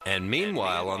And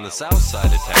meanwhile, on the south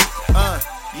side of town,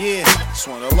 yeah,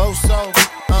 Swendaloso,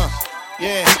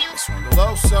 yeah,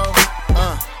 Swendaloso,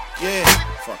 yeah,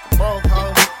 fucking broke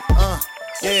hoe,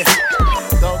 yeah,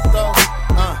 dope,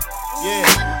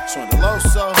 yeah,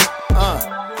 Swendaloso,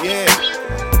 yeah,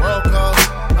 broke hoe,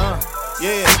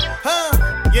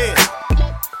 yeah, yeah.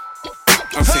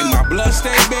 I say my blood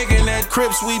stay big in that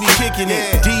Crips, we be kicking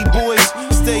it. D-boys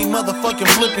stay motherfucking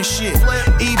flipping shit.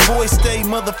 E-boys stay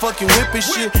motherfucking whipping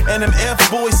shit. And them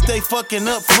F-boys stay fucking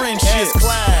up friendships.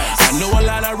 I know a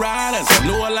lot of riders, I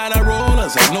know a lot of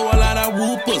rollers, I know a lot of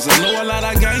whoopers, I know a lot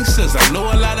of gangsters, I know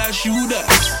a lot of shooters.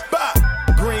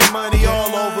 Green money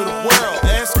all over the world.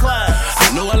 S-class.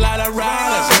 I know a lot of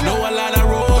riders, I know a lot of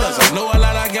rollers, I know a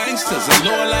lot of gangsters, I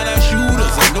know a lot of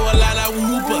shooters, I know a lot of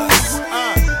whoopers.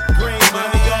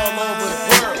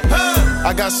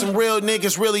 I got some real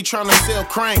niggas really tryna sell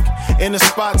crank in the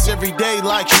spots every day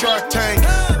like Shark Tank.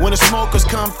 When the smokers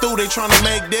come through, they tryna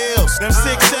make deals. Them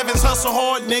 6'7s hustle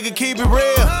hard, nigga, keep it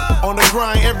real. On the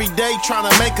grind every day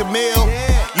tryna make a meal.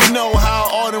 You know how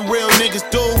all them real niggas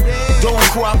do. Don't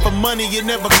cry for money, you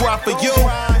never cry for you.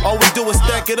 All we do is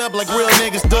stack it up like real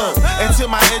niggas do. And to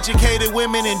my educated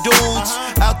women and dudes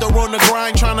out there on the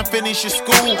grind tryna finish your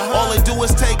school, all they do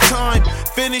is take time,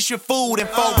 finish your food, and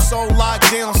folks on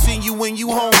lockdown see you when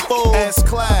you home full.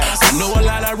 S-class. I know a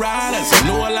lot of riders, I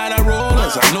know a lot of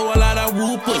rollers, I know a lot of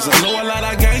whoopers, I know a lot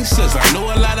of gangsters, I know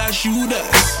a lot of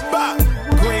shooters.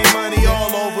 Green money all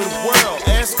over the world.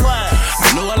 S-class.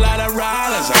 I know a lot of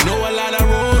riders, I know a lot of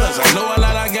rollers, I know a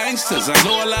lot of gangsters, I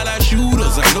know a lot of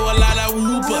shooters, I know a lot of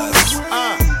whoopers.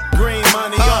 Green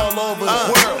money all over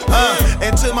the world.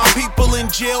 And to my people in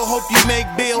jail, hope you make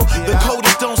bail. The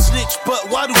coders don't snitch, but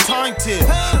why do time tell?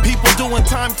 People doing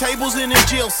timetables in their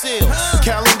jail cells.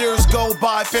 Calendars go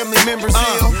by, family members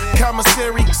ill.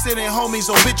 Commissary sending homies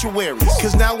obituaries.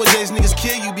 Cause nowadays niggas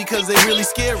kill you because they really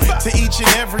scary. To each and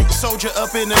every soldier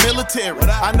up in the military,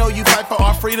 I know you fight for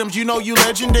our freedoms, you know you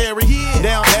legendary.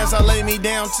 Down as I lay me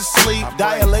down to sleep,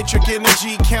 dielectric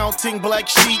energy, counting black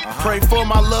sheep. Pray for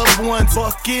my loved ones,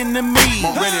 fucking to me.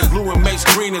 My red and blue and mace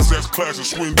green is S-class and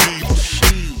swing divas.